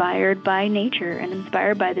inspired by nature and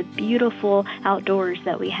inspired by the beautiful outdoors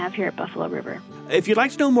that we have here at Buffalo River. If you'd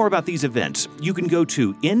like to know more about these events, you can go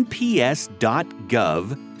to nps.gov/BUFF,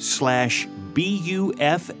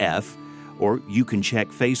 or you can check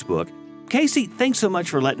Facebook. Casey, thanks so much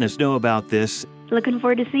for letting us know about this. Looking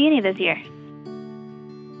forward to seeing you this year.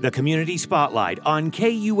 The Community Spotlight on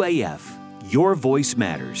KUAF. Your voice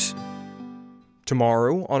matters.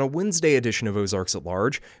 Tomorrow, on a Wednesday edition of Ozarks at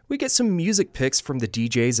Large, we get some music picks from the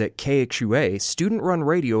DJs at KXUA, student-run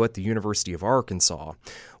radio at the University of Arkansas.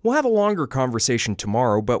 We'll have a longer conversation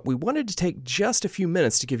tomorrow, but we wanted to take just a few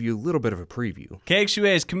minutes to give you a little bit of a preview.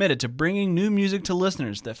 KXUA is committed to bringing new music to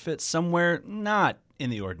listeners that fits somewhere not in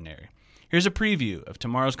the ordinary. Here's a preview of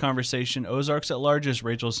tomorrow's conversation Ozarks at Large's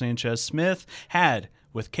Rachel Sanchez-Smith had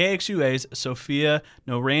with KXUA's Sophia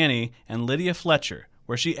Norani and Lydia Fletcher,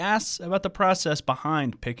 where she asks about the process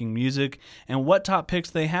behind picking music and what top picks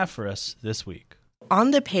they have for us this week.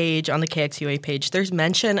 On the page, on the KXUA page, there's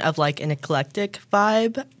mention of like an eclectic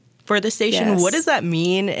vibe for the station. Yes. What does that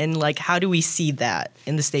mean, and like how do we see that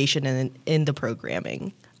in the station and in the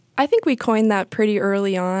programming? I think we coined that pretty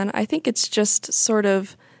early on. I think it's just sort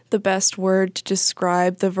of the best word to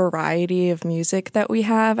describe the variety of music that we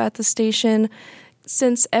have at the station.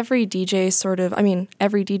 since every DJ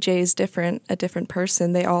every DJ is different, a different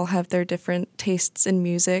person. They all have their different tastes in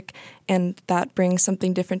music, and that brings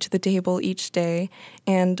something different to the table each day.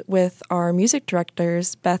 And with our music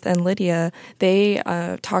directors, Beth and Lydia, they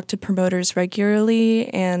talk to promoters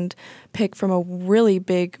regularly and pick from a really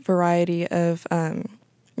big variety of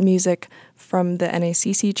music from the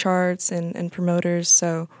NACC charts and promoters.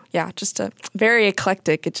 So yeah, just a very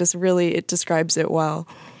eclectic. It describes it well.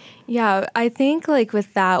 Yeah, I think like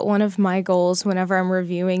with that, one of my goals whenever I'm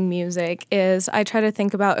reviewing music is I try to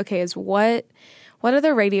think about, what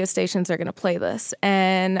other radio stations are going to play this?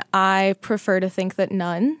 And I prefer to think that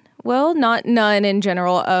none. Well, not none in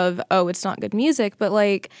general of, it's not good music, but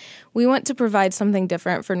like we want to provide something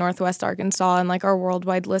different for Northwest Arkansas and like our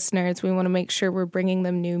worldwide listeners. We want to make sure we're bringing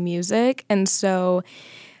them new music. And so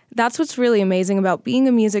that's what's really amazing about being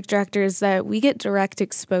a music director is that we get direct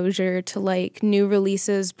exposure to like new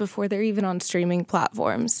releases before they're even on streaming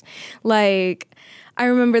platforms. Like I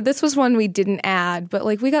remember this was one we didn't add, but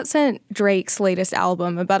like we got sent Drake's latest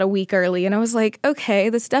album about a week early, and I was like, okay,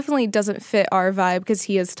 this definitely doesn't fit our vibe because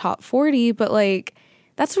he is top 40, but like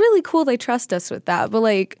that's really cool they trust us with that. But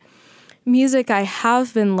like music I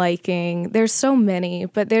have been liking, there's so many,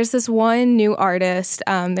 but there's this one new artist,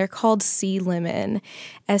 they're called Sea Lemon,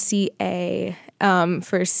 SEA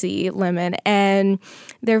for Sea Lemon, and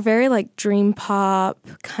they're very like dream pop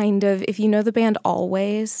kind of, if you know the band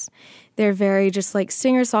Always. They're very just like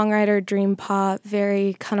singer-songwriter, dream pop,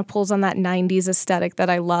 very kind of pulls on that 90s aesthetic that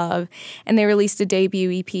I love. And they released a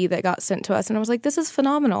debut EP that got sent to us. And I was like, this is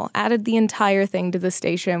phenomenal. Added the entire thing to the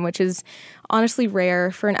station, which is honestly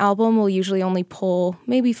rare. For an album, we'll usually only pull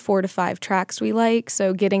maybe 4 to 5 tracks we like.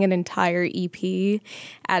 So getting an entire EP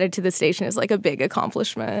added to the station is like a big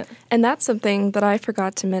accomplishment. And that's something that I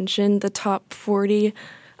forgot to mention, the top 40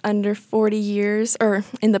 under 40 years, or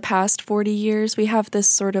in the past 40 years. We have this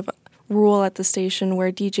sort of rule at the station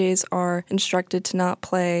where DJs are instructed to not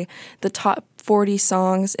play the top 40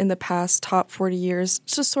 songs in the past top 40 years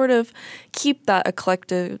to sort of keep that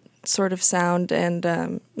eclectic sort of sound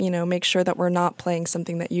and, make sure that we're not playing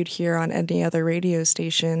something that you'd hear on any other radio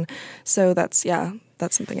station. So that's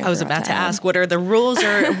something I was about to ask. What are the rules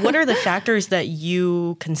or what are the factors that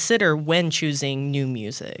you consider when choosing new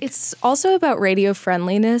music? It's also about radio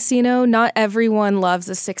friendliness. Not everyone loves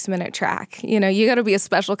a 6-minute track. You got to be a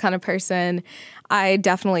special kind of person. I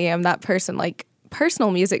definitely am that person, like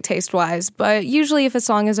personal music taste wise, but usually if a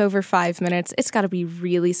song is over 5 minutes, it's got to be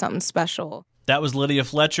really something special. That was Lydia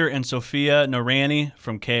Fletcher and Sophia Norani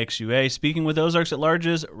from KXUA speaking with Ozarks at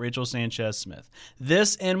Large's Rachel Sanchez-Smith.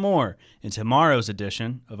 This and more in tomorrow's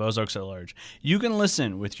edition of Ozarks at Large. You can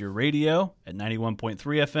listen with your radio at 91.3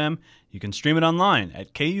 FM. You can stream it online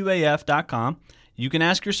at KUAF.com. You can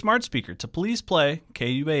ask your smart speaker to please play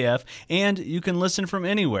KUAF, and you can listen from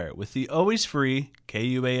anywhere with the always free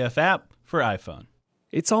KUAF app for iPhone.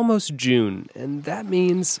 It's almost June, and that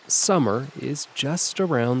means summer is just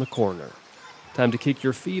around the corner. Time to kick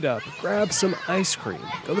your feet up, grab some ice cream,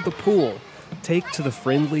 go to the pool, take to the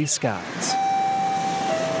friendly skies.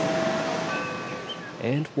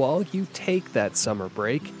 And while you take that summer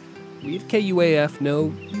break, we at KUAF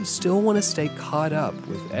know you still want to stay caught up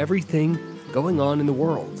with everything going on in the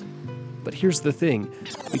world. But here's the thing,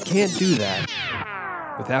 we can't do that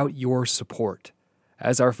without your support.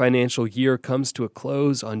 As our financial year comes to a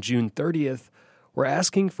close on June 30th, we're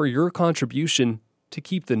asking for your contribution to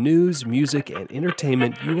keep the news, music, and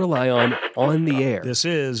entertainment you rely on the air. This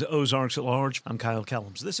is Ozarks at Large. I'm Kyle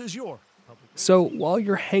Kellums. This is your So while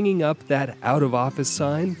you're hanging up that out-of-office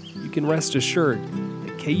sign, you can rest assured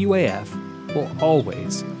that KUAF will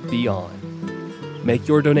always be on. Make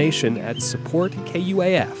your donation at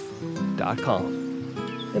supportkuaf.com.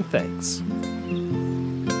 And thanks.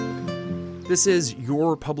 This is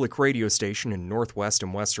your public radio station in northwest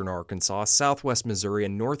and western Arkansas, southwest Missouri,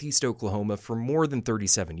 and northeast Oklahoma for more than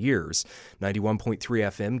 37 years. 91.3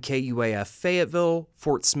 FM, KUAF Fayetteville,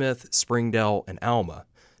 Fort Smith, Springdale, and Alma.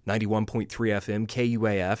 91.3 FM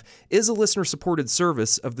KUAF is a listener-supported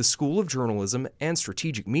service of the School of Journalism and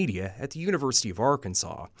Strategic Media at the University of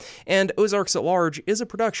Arkansas. And Ozarks at Large is a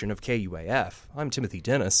production of KUAF. I'm Timothy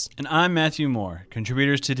Dennis. And I'm Matthew Moore.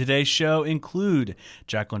 Contributors to today's show include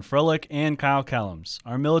Jacqueline Froelich and Kyle Kellums.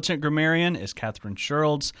 Our militant grammarian is Catherine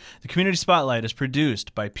Sherrilds. The Community Spotlight is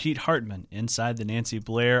produced by Pete Hartman inside the Nancy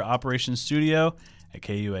Blair Operations Studio at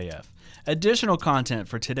KUAF. Additional content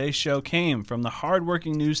for today's show came from the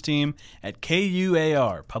hardworking news team at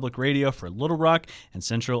KUAR, Public Radio for Little Rock and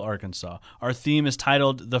Central Arkansas. Our theme is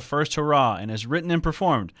titled The First Hurrah and is written and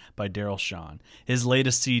performed by Daryl Shawn. His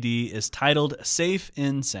latest CD is titled Safe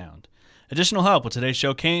in Sound. Additional help with today's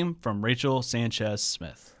show came from Rachel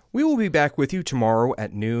Sanchez-Smith. We will be back with you tomorrow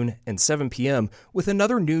at noon and 7 p.m. with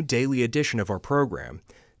another new daily edition of our program.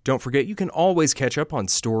 Don't forget you can always catch up on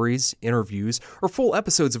stories, interviews, or full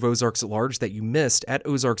episodes of Ozarks at Large that you missed at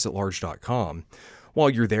ozarksatlarge.com. While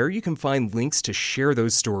you're there, you can find links to share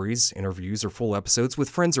those stories, interviews, or full episodes with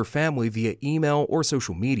friends or family via email or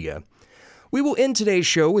social media. We will end today's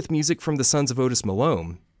show with music from the Sons of Otis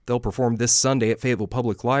Malone. They'll perform this Sunday at Fayetteville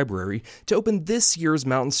Public Library to open this year's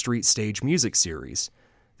Mountain Street Stage Music Series.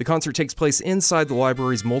 The concert takes place inside the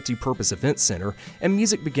library's multi-purpose event center, and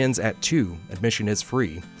music begins at 2. Admission is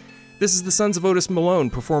free. This is the Sons of Otis Malone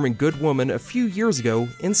performing Good Woman a few years ago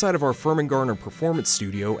inside of our Furman Garner Performance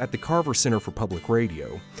Studio at the Carver Center for Public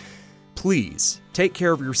Radio. Please, take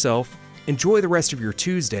care of yourself, enjoy the rest of your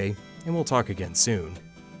Tuesday, and we'll talk again soon.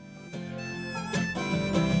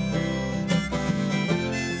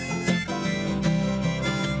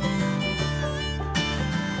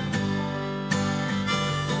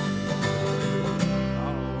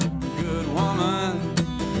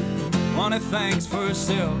 Thanks for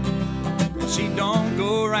herself, and she don't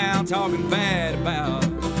go around talking bad about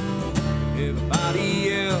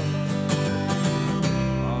everybody else.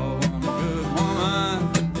 Oh, I'm a good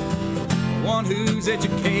woman, one who's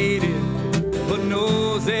educated, but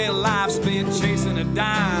knows that life spent chasing a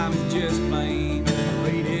dime is just plain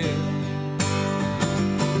overrated.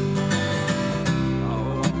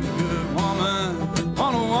 Oh, I'm a good woman,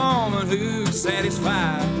 on a woman who's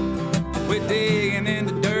satisfied with digging in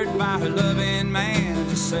the dirt by her loving man,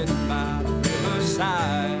 just sitting by the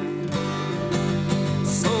riverside.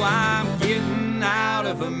 So I'm getting out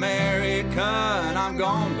of America and I'm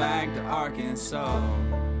going back to Arkansas.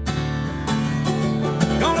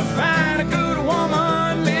 Gonna find a good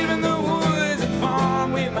woman, live in the woods and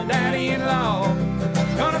farm with my daddy-in-law.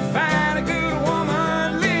 Gonna find a good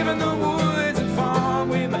woman, live in the woods and farm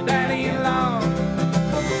with my daddy-in-law.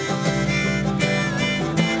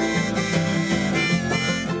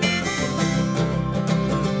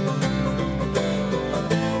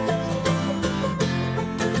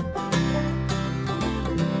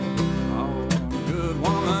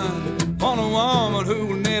 Who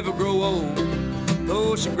will never grow old.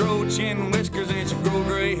 Though she grow chin whiskers and she grow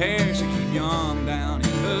gray hair, she keep young down in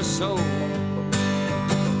her soul.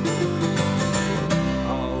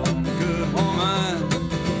 Oh, a good woman,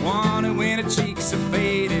 one who when her cheeks are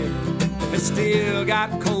faded, has still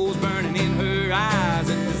got coals burning in her eyes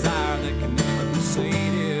and desire that can never be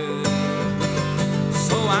sated.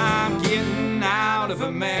 So I'm getting out of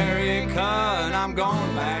America and I'm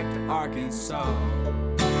going back to Arkansas.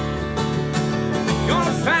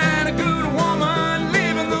 Gonna find a good woman,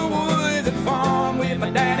 live in the woods and farm with my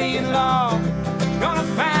daddy-in-law. Gonna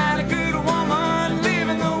find a good woman, live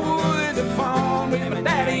in the woods and farm with my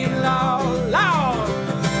daddy-in-law. Lord!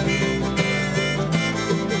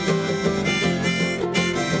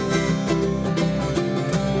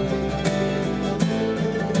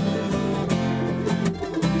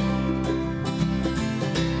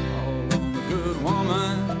 Oh, a good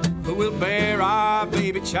woman who will bear our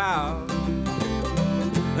baby child.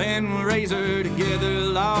 Then we'll raise her together,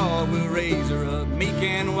 Lord, we'll raise her up meek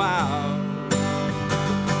and wild.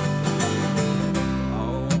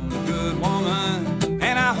 Oh, a good woman,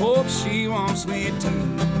 and I hope she wants me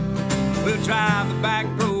too. We'll drive the back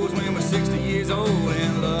roads when we're 60 years old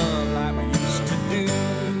and love like we used to do.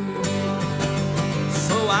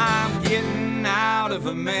 So I'm getting out of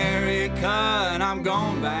America and I'm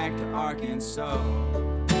going back to Arkansas.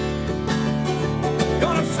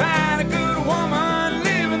 Gonna find a good woman,